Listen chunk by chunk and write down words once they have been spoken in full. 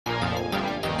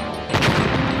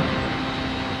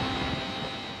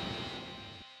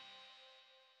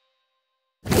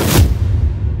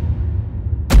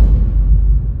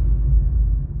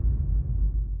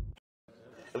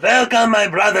Welcome, my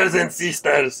brothers and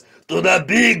sisters, to the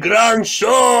big grand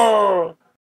show!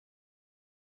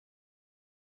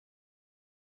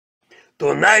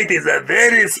 Tonight is a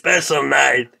very special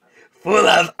night, full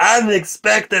of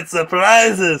unexpected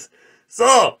surprises.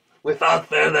 So, without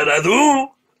further ado,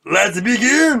 let's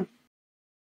begin!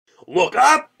 Look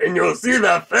up and you'll see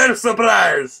the first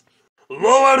surprise.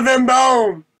 Lower them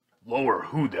down. Lower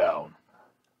who down?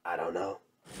 I don't know.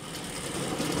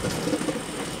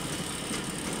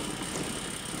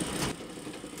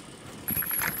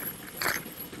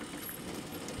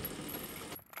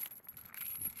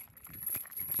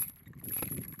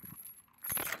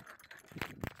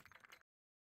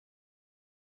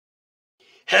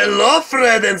 Hello,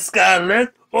 Fred and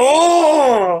Scarlett.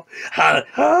 Oh, how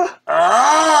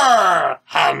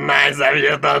nice of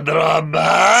you to drop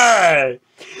by.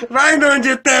 Why don't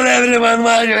you tell everyone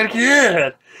why you're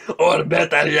here? Or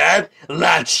better yet,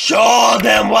 let's show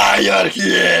them why you're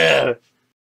here.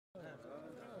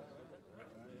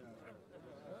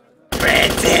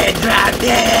 Fred said drop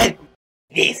dead.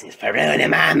 This is for ruining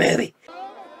my movie.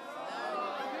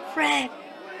 Fred,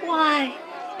 why?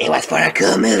 It was for a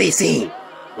cool movie scene.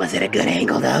 Was it a good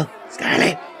angle, though,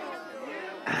 Scarlett?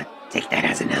 Take that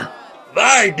as a no.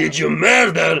 Why did you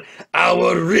murder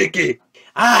our Ricky?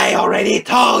 I already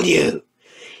told you.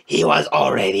 He was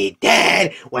already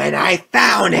dead when I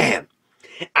found him.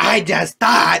 I just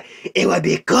thought it would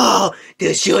be cool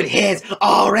to shoot his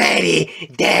already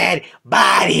dead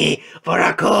body for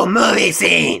a cool movie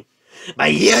scene.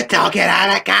 But you took it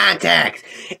out of context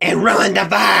and ruined the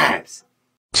vibes.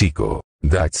 Chico,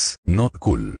 that's not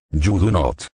cool. You do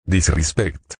not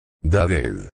disrespect the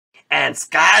dead. And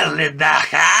Scarlett the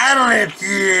Harlot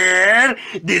here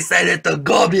decided to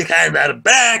go behind our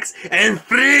backs and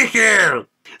free him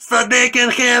so they can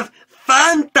have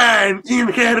fun time in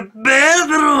her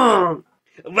bedroom.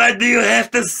 What do you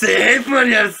have to say for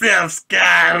yourself,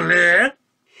 Scarlett?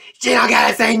 She don't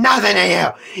gotta say nothing to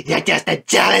you. You're just a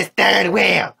jealous third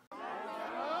wheel.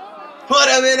 Put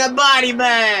him in a body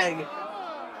bag!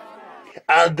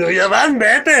 I'll do you one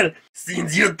better,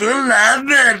 since you two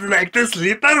lovebirds like to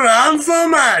sleep around so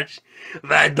much.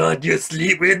 Why don't you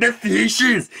sleep with the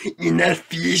fishes in a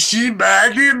fishy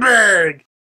body bag?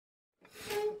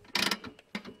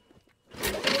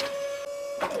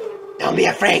 Don't be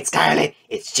afraid, Scarlett.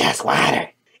 It's just water.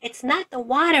 It's not the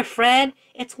water, Fred.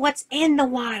 It's what's in the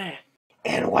water.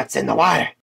 And what's in the water?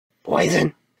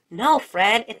 Poison? No,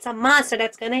 Fred. It's a monster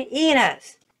that's gonna eat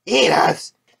us. Eat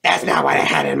us? That's not what I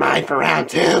had in mind for round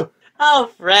two.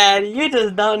 Oh, Fred, you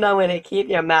just don't know when to keep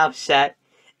your mouth shut.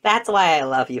 That's why I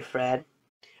love you, Fred.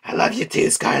 I love you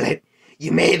too, Scarlett.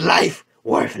 You made life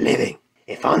worth living.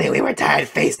 If only we were tied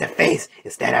face to face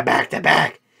instead of back to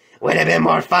back. Would have been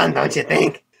more fun, don't you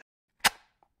think?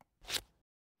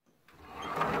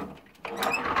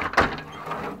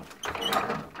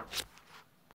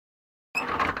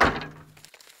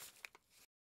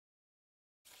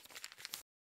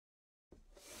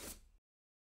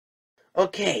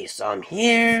 Okay, so I'm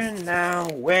here. Now,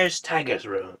 where's Tiger's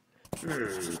room?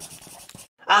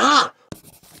 Aha!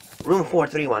 Room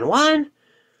 4311?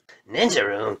 Ninja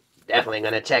room. Definitely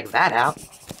gonna check that out.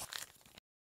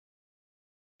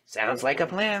 Sounds like a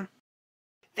plan.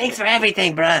 Thanks for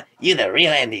everything, bruh. You the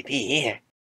real MVP here.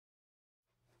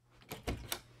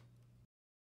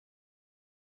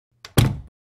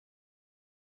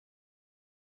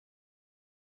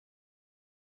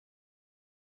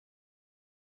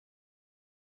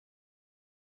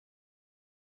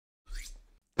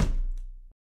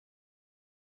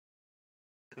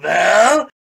 Well,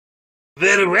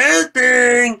 we're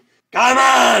waiting! Come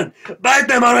on! Bite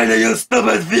them already, you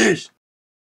stupid fish!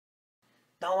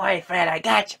 Don't worry, Fred, I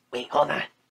got you. Wait, hold on.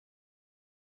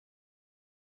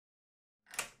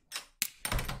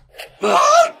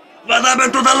 What? What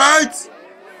happened to the lights?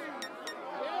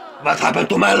 What happened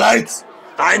to my lights?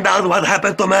 Find out what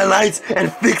happened to my lights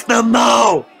and fix them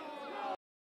now!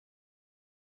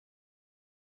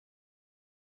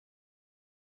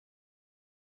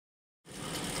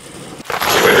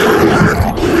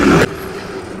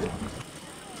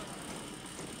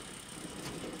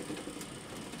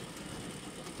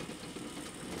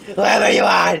 Whoever you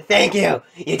are, thank you.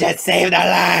 You just saved our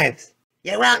lives.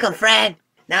 You're welcome, Fred.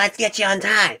 Now let's get you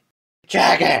untied.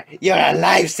 Tracker, you're a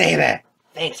lifesaver.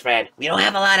 Thanks, Fred. We don't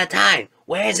have a lot of time.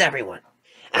 Where is everyone?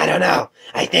 I don't know.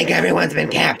 I think everyone's been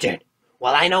captured.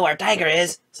 Well, I know where Tiger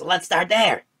is, so let's start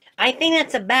there. I think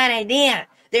that's a bad idea.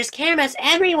 There's cameras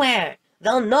everywhere.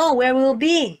 They'll know where we'll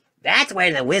be. That's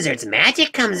where the wizard's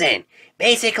magic comes in.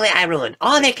 Basically, I ruined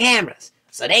all their cameras,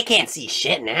 so they can't see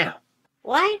shit now.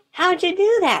 What? How'd you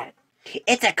do that?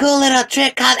 It's a cool little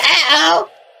trick called uh-oh!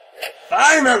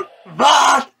 Final?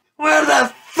 What? Where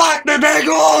the fuck did they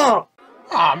go?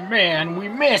 Aw man, we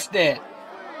missed it.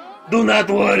 Do not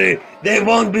worry, they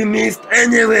won't be missed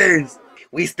anyways.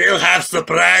 We still have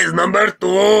surprise number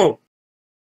 2.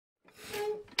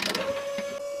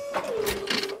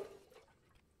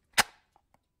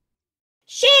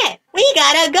 Shit, we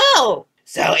gotta go!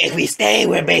 So if we stay,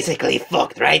 we're basically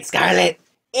fucked, right, Scarlet?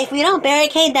 If we don't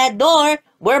barricade that door,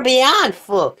 we're beyond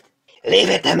fucked. Leave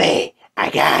it to me. I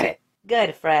got it.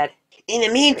 Good, Fred. In the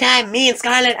meantime, me and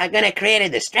Scarlet are gonna create a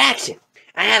distraction.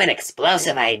 I have an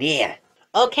explosive idea.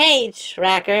 Okay,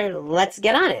 Tracker, let's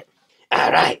get on it.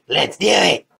 Alright, let's do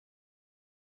it.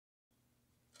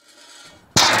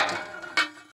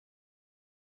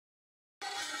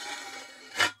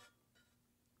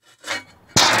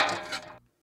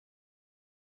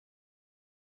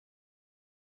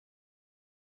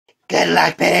 Good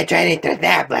luck penetrating through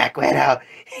that, Black Widow.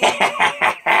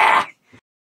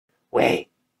 Wait,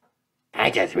 I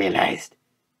just realized.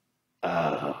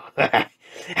 Oh,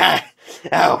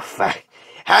 oh fuck.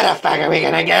 How the fuck are we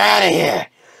gonna get out of here?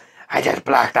 I just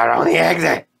blocked our only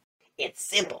exit. It's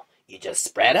simple. You just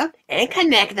spread them and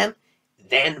connect them,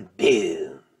 then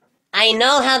boom. I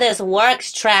know how this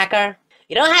works, Tracker.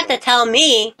 You don't have to tell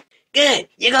me. Good.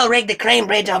 You go rig the crane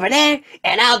bridge over there,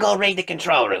 and I'll go rig the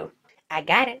control room. I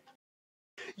got it.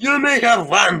 You may have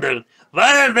wondered,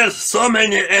 why are there so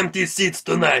many empty seats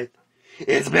tonight?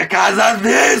 It's because of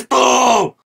these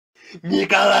two!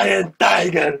 Nikolai and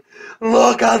Tiger,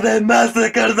 look how they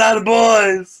massacred our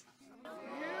boys!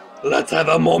 Let's have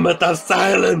a moment of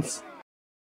silence.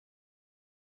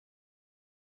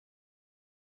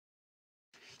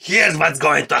 Here's what's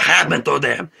going to happen to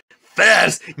them.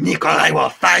 First, Nikolai will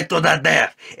fight to the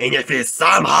death, and if he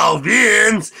somehow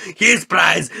wins, his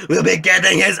prize will be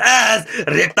getting his ass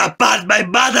ripped apart by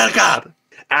Buttercup.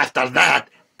 After that,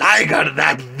 Tiger,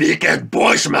 that wicked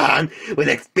bushman, will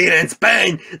experience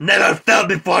pain never felt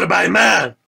before by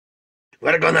man.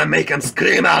 We're gonna make him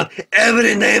scream out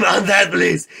every name on that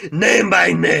list, name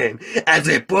by name, as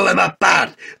we pull him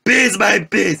apart, piece by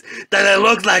piece, till it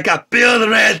looks like a peeled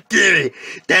red kiwi.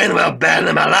 Then we'll burn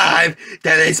him alive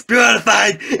till he's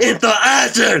purified into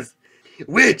ashes,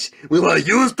 which we will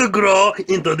use to grow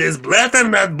into this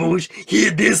butternut bush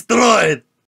he destroyed.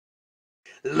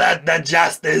 Let the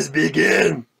justice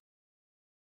begin.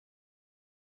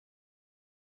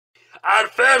 Our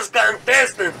first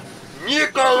contestant,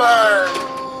 Nikolai!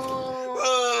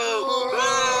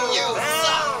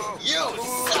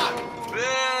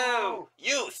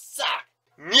 You suck!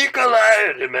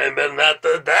 Nikolai, remember not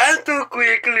to die too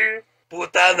quickly.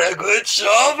 Put on a good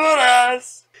show for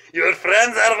us. Your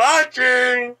friends are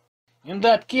watching. In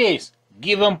that case,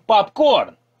 give them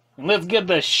popcorn. And let's get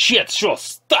the shit show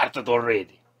started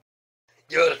already.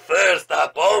 Your first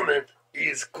opponent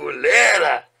is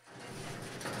Kulera.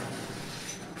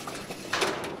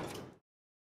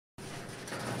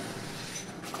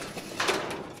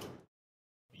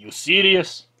 You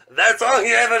serious? That's all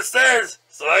he ever says,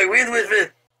 so I win with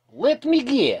it. Let me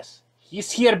guess.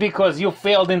 He's here because you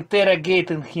failed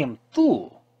interrogating him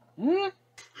too. Hmm?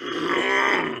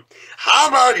 How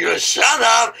about you shut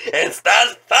up and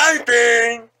start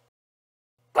fighting?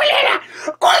 Kulera!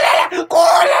 Kulera!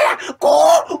 Kulera!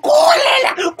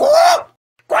 Kulera!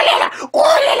 Kulera!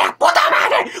 Kulera! Puta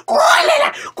madre!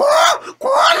 Kulera!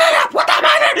 Kulera! Puta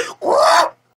madre!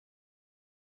 Kulera!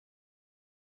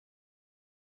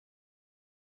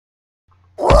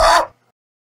 Kulera!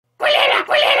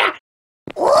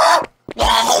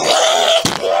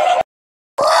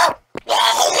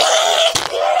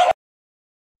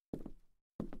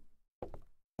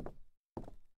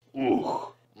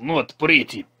 Not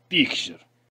pretty picture.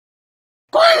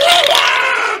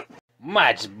 Kulera!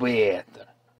 Much better.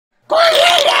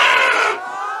 Kulera!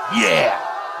 Yeah!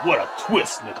 What a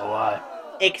twist, Nikolai.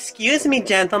 Excuse me,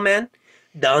 gentlemen.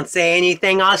 Don't say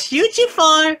anything I'll shoot you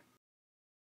for.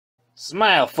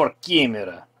 Smile for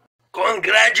camera.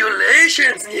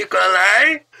 Congratulations,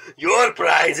 Nikolai! Your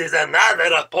prize is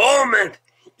another opponent.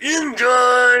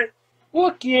 Enjoy!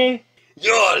 Okay.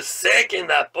 Your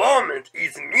second opponent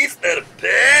is Mr.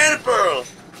 Purple.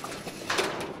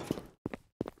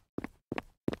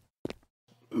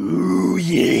 Ooh,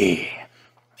 yeah.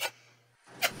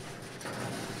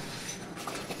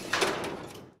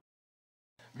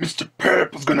 Mr.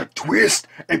 Purple's gonna twist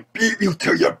and beat you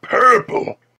till you're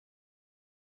purple.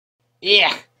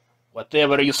 Yeah.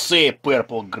 Whatever you say,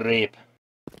 Purple Grape.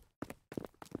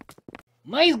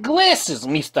 Nice glasses,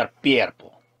 Mr. Purple.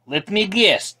 Let me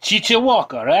guess,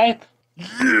 Chichewaka, right?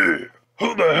 Yeah.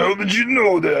 How the hell did you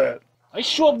know that? I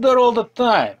shop there all the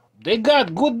time. They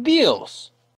got good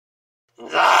deals.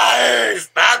 Guys,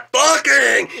 stop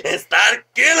talking and start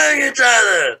killing each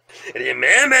other.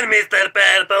 Remember, Mr.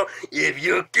 Purple, if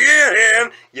you kill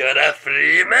him, you're a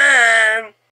free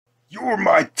man. You're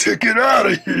my ticket out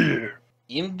of here.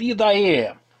 Indeed I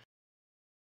am.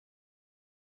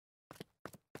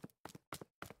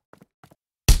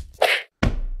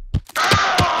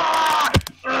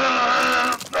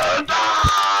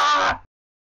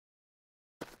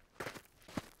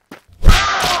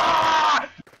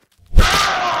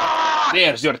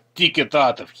 There's your ticket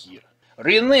out of here.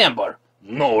 Remember,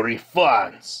 no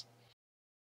refunds.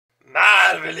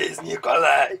 Marvelous,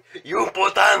 Nikolai. You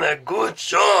put on a good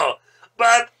show.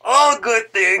 But all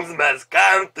good things must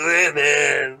come to an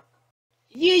end.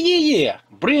 Yeah.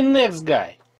 Bring next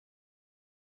guy.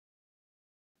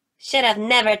 Should have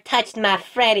never touched my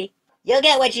Freddy. You'll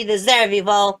get what you deserve,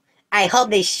 Evol. I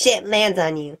hope this shit lands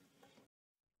on you.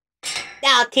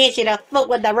 I'll teach you to fuck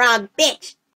with the wrong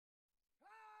bitch.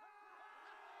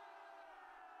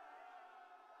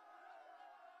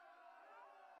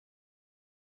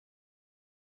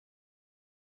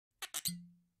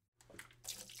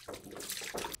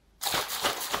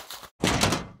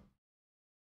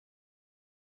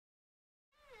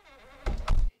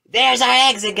 There's our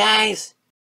exit, guys.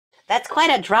 That's quite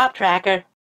a drop tracker.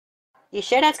 You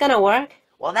sure that's gonna work?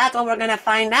 Well, that's what we're gonna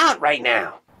find out right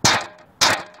now.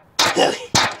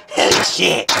 Holy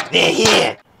shit, they're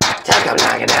here. Took them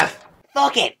long enough.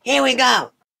 Fuck it, here we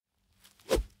go.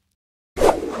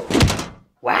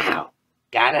 Wow,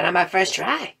 got it on my first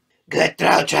try. Good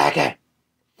throw, Tracker.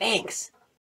 Thanks.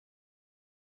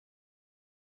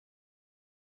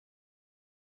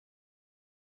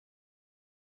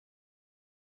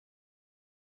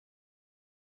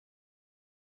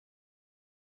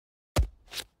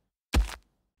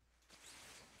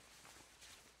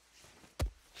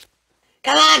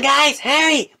 Come on, guys,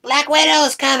 hurry! Black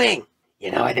Widow's coming!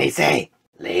 You know what they say,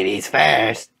 ladies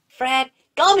first. Fred,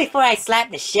 go before I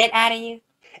slap the shit out of you.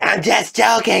 I'm just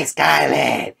joking,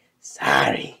 Scarlet.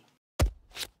 Sorry.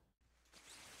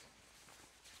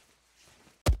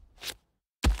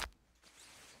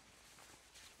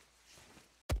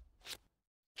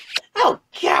 Oh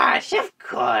gosh, of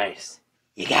course.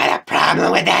 You got a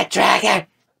problem with that, Tracker?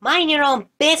 Mind your own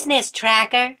business,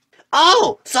 Tracker.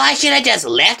 Oh, so I should have just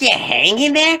left you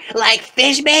hanging there like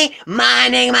fish bait,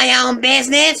 minding my own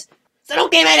business? So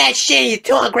don't give me that shit, you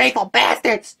two ungrateful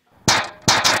bastards!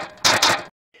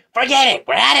 Forget it,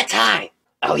 we're out of time.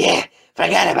 Oh yeah,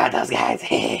 forgot about those guys.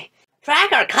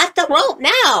 Tracker, cut the rope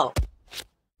now!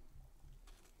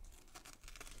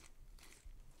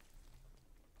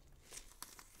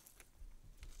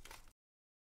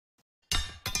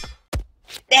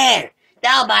 There,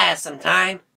 that'll buy us some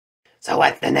time. So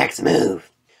what's the next move?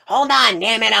 Hold on,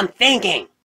 damn it, I'm thinking.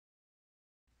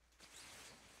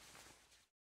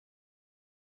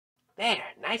 There,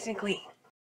 nice and clean.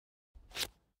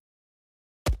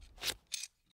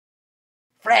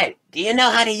 Fred, do you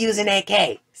know how to use an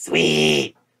AK?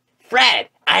 Sweet. Fred,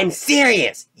 I'm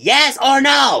serious. Yes or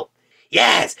no?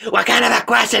 Yes. What kind of a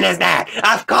question is that?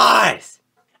 Of course.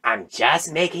 I'm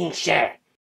just making sure.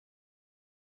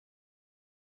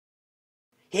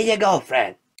 Here you go,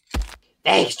 Fred.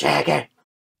 Thanks, Tracker.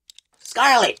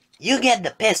 Scarlet, you get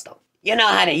the pistol. You know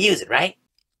how to use it, right?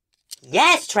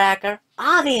 Yes, Tracker,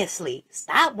 obviously.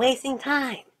 Stop wasting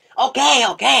time.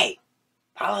 Okay.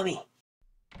 Follow me.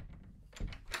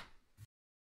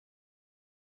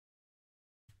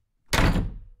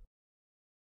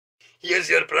 Here's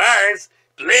your prize.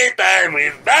 Playtime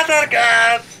with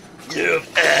Buttercup. You've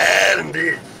earned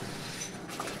it.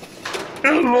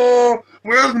 Hello,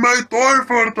 where's my toy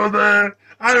for today?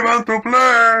 I want to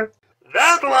play.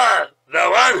 That one! The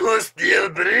one who's still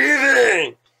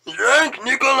breathing! Yank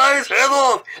Nikolai's head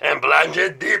off and plunge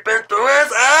it deep into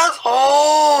his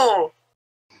asshole!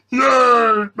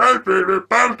 Yay, my favorite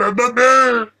part of the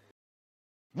day.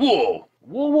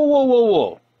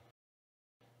 Whoa.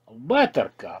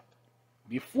 Buttercup,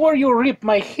 before you rip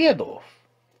my head off,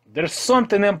 there's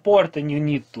something important you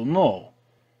need to know.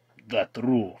 The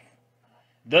truth.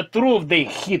 The truth they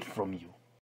hid from you.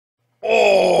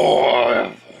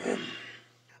 Oh!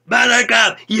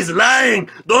 Buttercup, he's lying!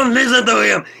 Don't listen to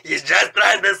him! He's just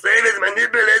trying to save his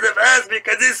manipulative ass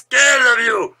because he's scared of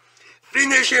you!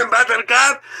 Finish him,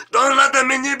 Buttercup! Don't let him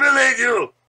manipulate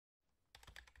you!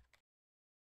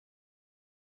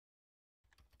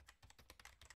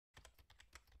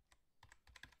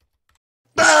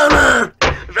 Damn it!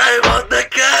 They want the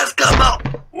gas come out!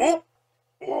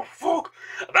 Oh, fuck!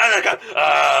 Buttercup,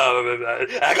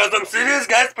 I got some serious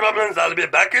gas problems. I'll be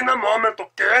back in a moment,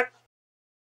 okay?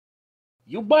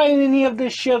 You buying any of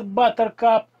this shit,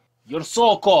 Buttercup? Your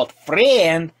so-called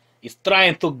friend is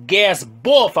trying to gas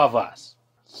both of us.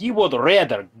 He would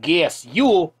rather gas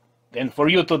you than for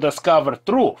you to discover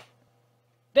truth.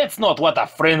 That's not what a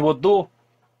friend would do.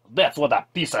 That's what a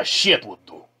piece of shit would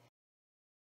do.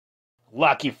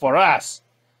 Lucky for us,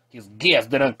 his gas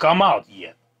didn't come out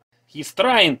yet. He's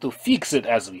trying to fix it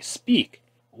as we speak.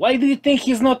 Why do you think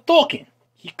he's not talking?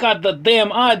 He cut the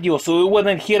damn audio so we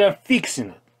wouldn't hear him fixing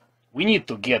it. We need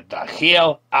to get the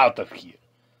hell out of here.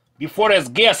 Before his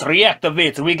gas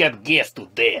reactivates, we get gas to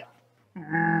death.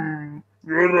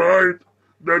 You're right.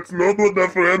 That's not what a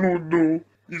friend would do.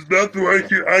 Is that why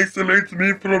he isolates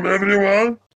me from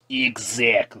everyone?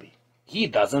 Exactly. He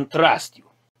doesn't trust you.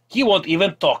 He won't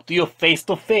even talk to you face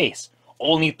to face,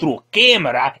 only through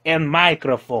camera and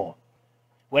microphone,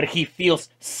 where he feels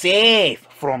safe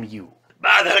from you.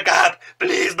 Buttercup,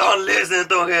 please don't listen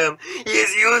to him.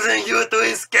 He's using you to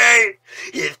escape.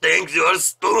 He thinks you're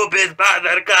stupid,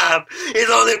 Buttercup. He's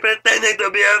only pretending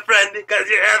to be a friend because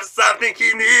you have something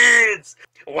he needs.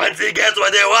 Once he gets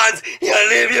what he wants, he'll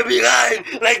leave you behind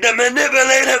like the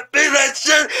manipulative piece of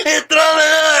shit he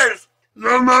truly is.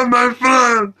 You're not my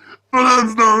friend.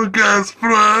 Friends don't guess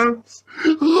friends.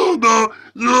 You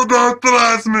don't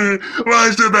trust me.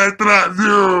 Why should I trust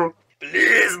you?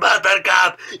 Please,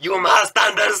 Buttercup, you must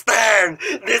understand.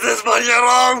 This is for your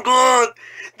own good.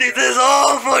 This is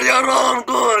all for your own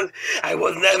good. I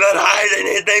would never hide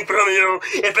anything from you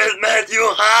if it meant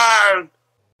you harm.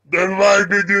 Then why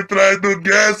did you try to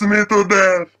gas me to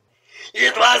death?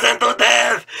 It wasn't to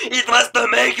death. It was to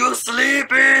make you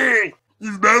sleepy.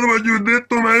 Is that what you did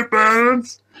to my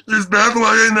parents? Is that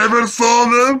why I never saw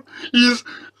them?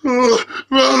 Where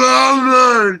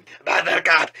are they?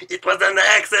 Buttercup, it was an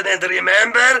accident,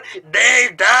 remember? They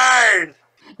died.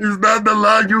 Is that the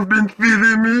lie you've been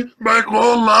feeding me my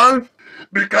whole life?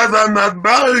 Because I'm not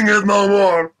buying it no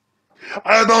more.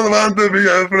 I don't want to be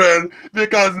a friend,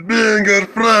 because being a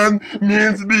friend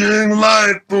means being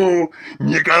lied to.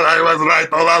 Nikolai was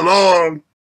right all along.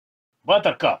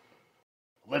 Buttercup,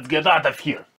 let's get out of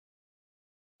here.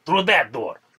 Through that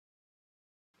door.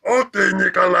 Okay,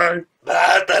 Nikolai.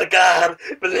 Buttercup,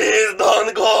 please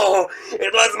don't go.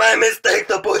 It was my mistake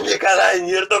to put Nikolai in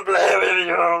here to play with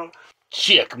you.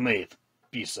 Checkmate,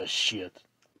 piece of shit.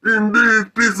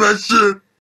 Indeed, piece of shit.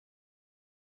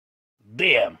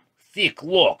 Damn, thick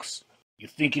locks. You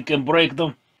think you can break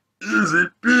them? Easy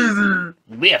peasy.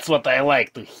 That's what I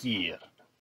like to hear.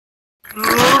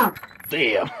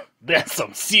 Damn, that's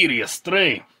some serious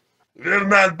strength. We're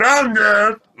not done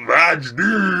yet. Watch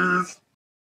this.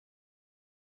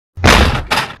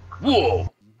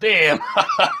 Whoa, damn.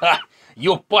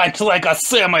 You punch like a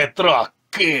semi-truck.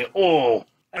 Oh.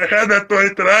 I had a toy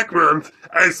track once.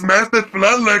 I smashed it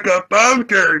flat like a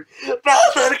pancake.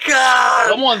 Buttercup!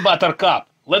 Come on, Buttercup.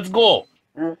 Let's go.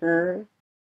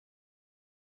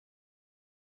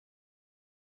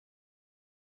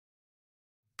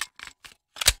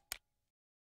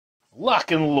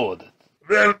 Lock and loaded.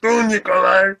 Where to,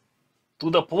 Nikolai?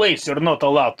 To the place you're not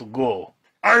allowed to go.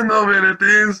 I know where it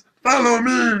is. Follow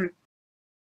me.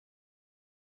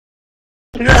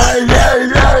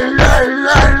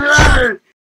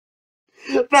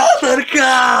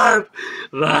 Buttercup!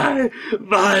 Why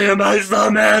am I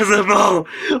so merciful?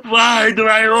 Why do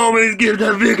I always give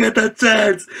the wicked a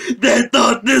chance they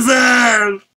don't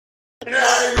deserve?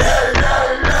 Buttercup!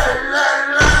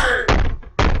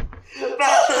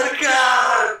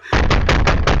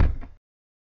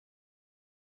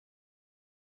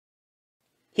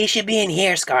 He should be in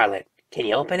here, Scarlet. Can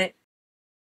you open it?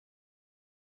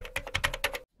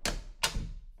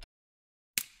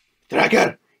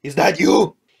 Tracker, is that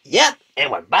you? Yep,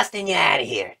 and we're busting you out of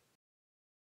here.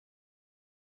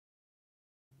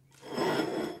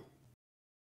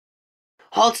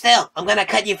 Hold still. I'm gonna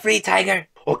cut you free, Tiger.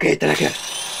 Okay, Tracker.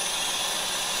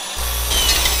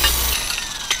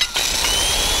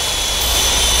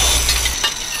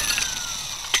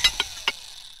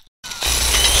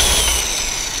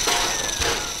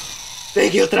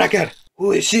 Thank you, Tracker.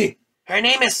 Who is she? Her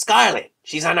name is Scarlet.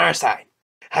 She's on our side.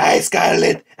 Hi,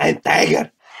 Scarlet. I'm Tiger.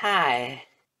 Hi.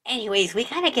 Anyways, we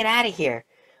gotta get out of here.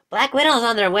 Black Widow's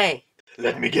on their way.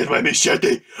 Let me get my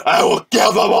machete. I will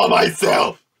kill them all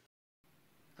myself.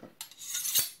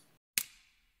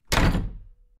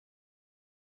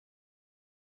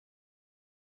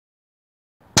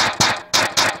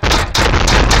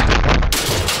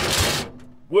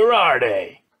 Where are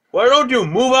they? Why don't you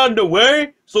move out of the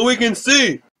way so we can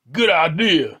see? Good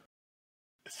idea.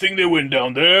 Think they went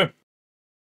down there?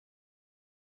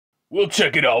 We'll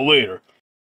check it out later.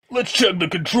 Let's check the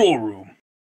control room.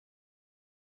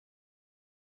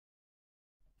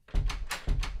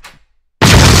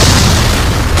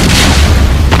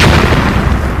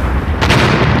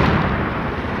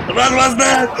 What was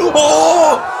that?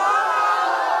 Oh!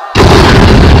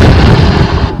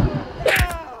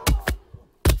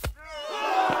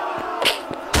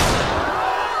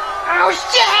 Oh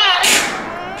shit!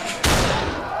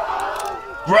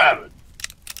 Grab it.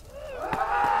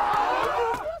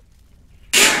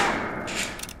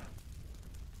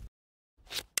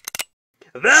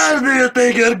 Where do you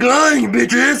think you're going,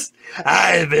 bitches?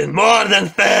 I've been more than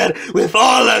fair with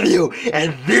all of you,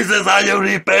 and this is how you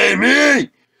repay me!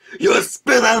 You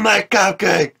spit on my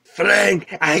cupcake! Frank,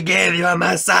 I gave you a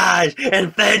massage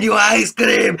and fed you ice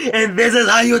cream, and this is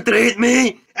how you treat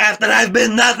me? After I've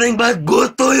been nothing but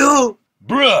good to you?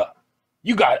 Bruh,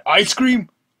 you got ice cream?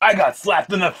 I got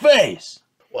slapped in the face.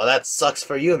 Well, that sucks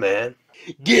for you, man.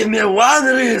 Give me one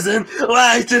reason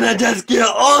why I shouldn't just kill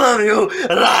all of you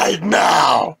right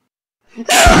now!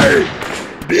 Hey!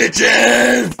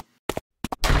 Bitches!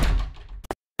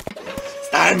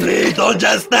 Stanley, don't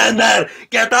just stand there!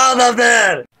 Get out of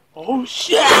there! Oh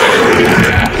shit!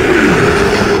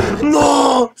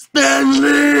 No!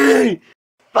 Stanley!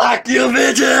 Fuck you,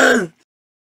 bitches!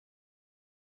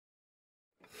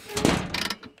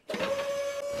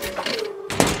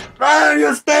 Why are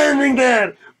you standing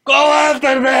there? Go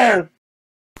after them!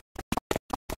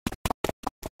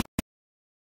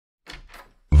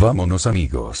 Vámonos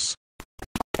amigos.